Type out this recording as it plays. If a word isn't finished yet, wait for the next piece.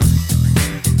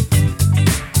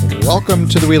Welcome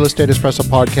to the Real Estate Espresso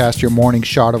Podcast, your morning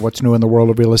shot of what's new in the world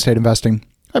of real estate investing.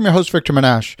 I'm your host, Victor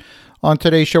Menashe. On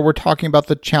today's show, we're talking about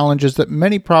the challenges that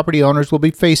many property owners will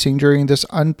be facing during this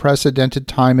unprecedented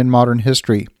time in modern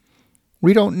history.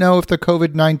 We don't know if the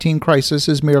COVID-19 crisis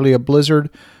is merely a blizzard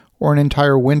or an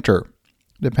entire winter.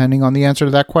 Depending on the answer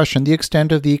to that question, the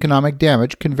extent of the economic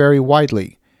damage can vary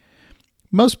widely.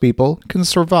 Most people can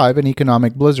survive an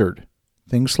economic blizzard.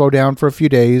 Things slow down for a few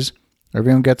days.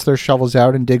 Everyone gets their shovels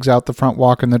out and digs out the front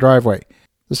walk and the driveway.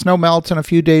 The snow melts, and a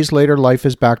few days later, life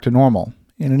is back to normal.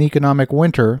 In an economic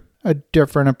winter, a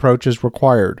different approach is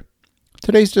required.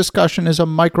 Today's discussion is a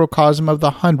microcosm of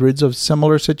the hundreds of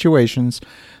similar situations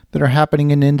that are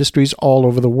happening in industries all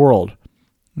over the world.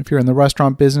 If you're in the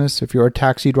restaurant business, if you're a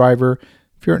taxi driver,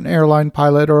 if you're an airline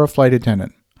pilot or a flight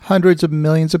attendant, hundreds of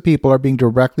millions of people are being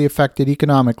directly affected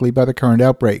economically by the current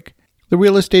outbreak. The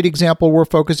real estate example we're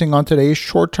focusing on today is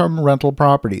short-term rental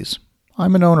properties.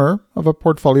 I'm an owner of a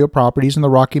portfolio of properties in the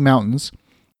Rocky Mountains.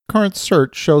 Current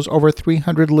search shows over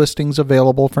 300 listings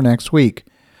available for next week.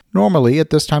 Normally, at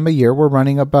this time of year, we're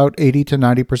running about 80 to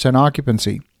 90%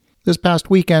 occupancy. This past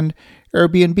weekend,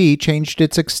 Airbnb changed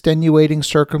its extenuating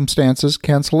circumstances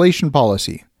cancellation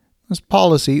policy. This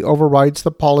policy overrides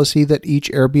the policy that each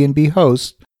Airbnb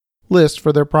host lists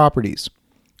for their properties.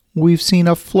 We've seen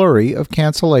a flurry of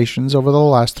cancellations over the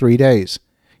last 3 days.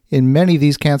 In many of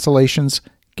these cancellations,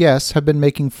 guests have been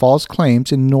making false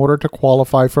claims in order to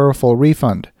qualify for a full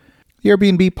refund. The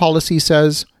Airbnb policy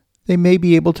says they may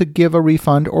be able to give a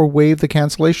refund or waive the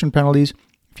cancellation penalties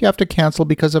if you have to cancel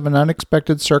because of an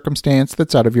unexpected circumstance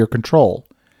that's out of your control.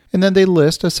 And then they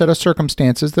list a set of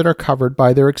circumstances that are covered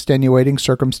by their extenuating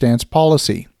circumstance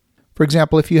policy. For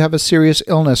example, if you have a serious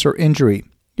illness or injury,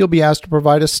 you'll be asked to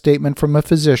provide a statement from a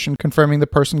physician confirming the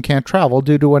person can't travel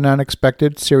due to an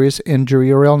unexpected serious injury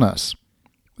or illness.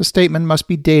 The statement must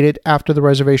be dated after the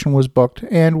reservation was booked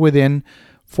and within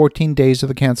 14 days of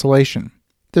the cancellation.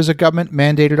 There's a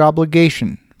government-mandated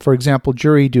obligation, for example,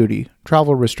 jury duty,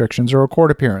 travel restrictions, or a court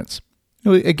appearance.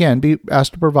 You'll again be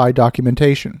asked to provide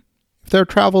documentation. If there are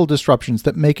travel disruptions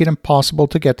that make it impossible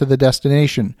to get to the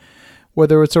destination,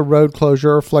 whether it's a road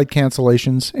closure or flight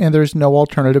cancellations, and there's no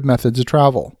alternative methods of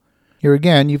travel. Here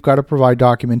again, you've got to provide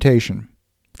documentation.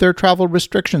 If there are travel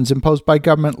restrictions imposed by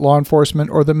government, law enforcement,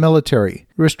 or the military,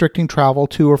 restricting travel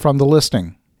to or from the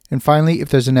listing. And finally, if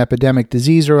there's an epidemic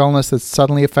disease or illness that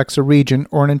suddenly affects a region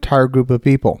or an entire group of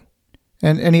people.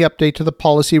 And any update to the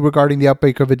policy regarding the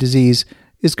outbreak of a disease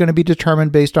is going to be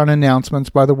determined based on announcements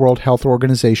by the World Health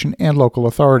Organization and local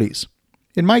authorities.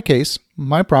 In my case,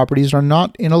 my properties are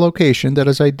not in a location that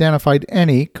has identified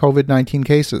any COVID-19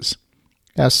 cases.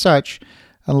 As such,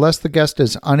 unless the guest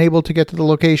is unable to get to the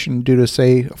location due to,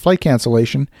 say, a flight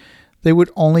cancellation, they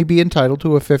would only be entitled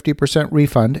to a 50%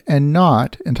 refund and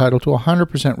not entitled to a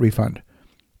 100% refund.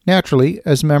 Naturally,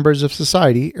 as members of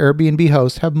society, Airbnb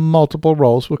hosts have multiple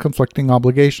roles with conflicting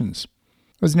obligations.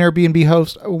 As an Airbnb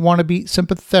host, I want to be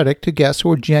sympathetic to guests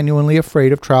who are genuinely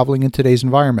afraid of traveling in today's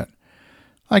environment.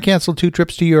 I canceled 2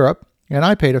 trips to Europe, and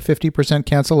I paid a 50%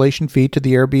 cancellation fee to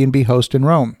the Airbnb host in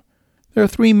Rome. There are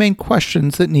 3 main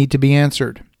questions that need to be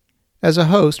answered. As a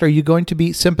host, are you going to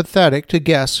be sympathetic to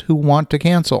guests who want to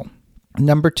cancel?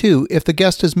 Number 2, if the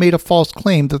guest has made a false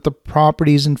claim that the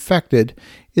property is infected,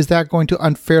 is that going to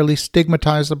unfairly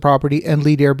stigmatize the property and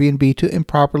lead Airbnb to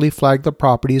improperly flag the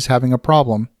property as having a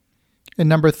problem? And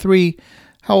number 3,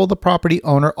 how will the property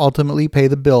owner ultimately pay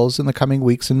the bills in the coming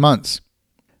weeks and months?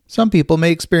 Some people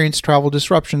may experience travel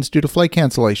disruptions due to flight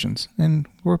cancellations, and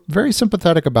we're very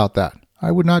sympathetic about that.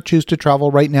 I would not choose to travel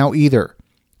right now either.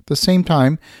 At the same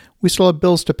time, we still have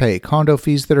bills to pay, condo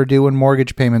fees that are due, and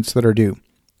mortgage payments that are due.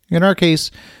 In our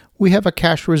case, we have a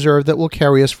cash reserve that will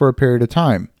carry us for a period of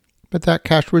time, but that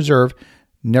cash reserve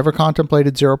never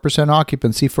contemplated 0%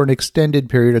 occupancy for an extended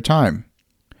period of time.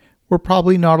 We're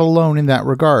probably not alone in that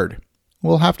regard.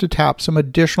 We'll have to tap some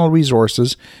additional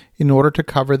resources in order to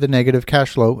cover the negative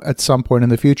cash flow at some point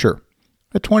in the future.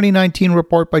 A 2019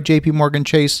 report by JPMorgan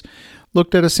Chase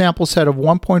looked at a sample set of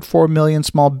 1.4 million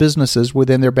small businesses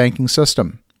within their banking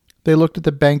system. They looked at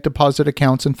the bank deposit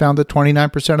accounts and found that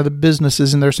 29% of the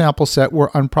businesses in their sample set were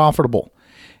unprofitable,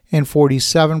 and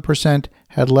 47%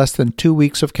 had less than 2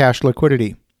 weeks of cash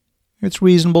liquidity. It's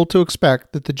reasonable to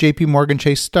expect that the JPMorgan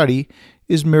Chase study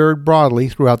is mirrored broadly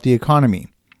throughout the economy.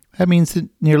 That means that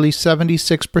nearly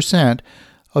 76%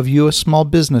 of U.S. small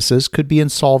businesses could be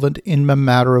insolvent in a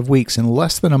matter of weeks, in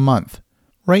less than a month.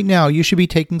 Right now, you should be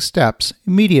taking steps,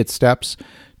 immediate steps,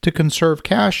 to conserve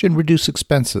cash and reduce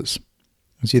expenses.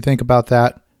 As you think about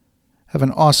that, have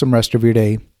an awesome rest of your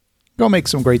day. Go make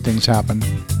some great things happen.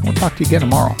 We'll talk to you again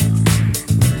tomorrow.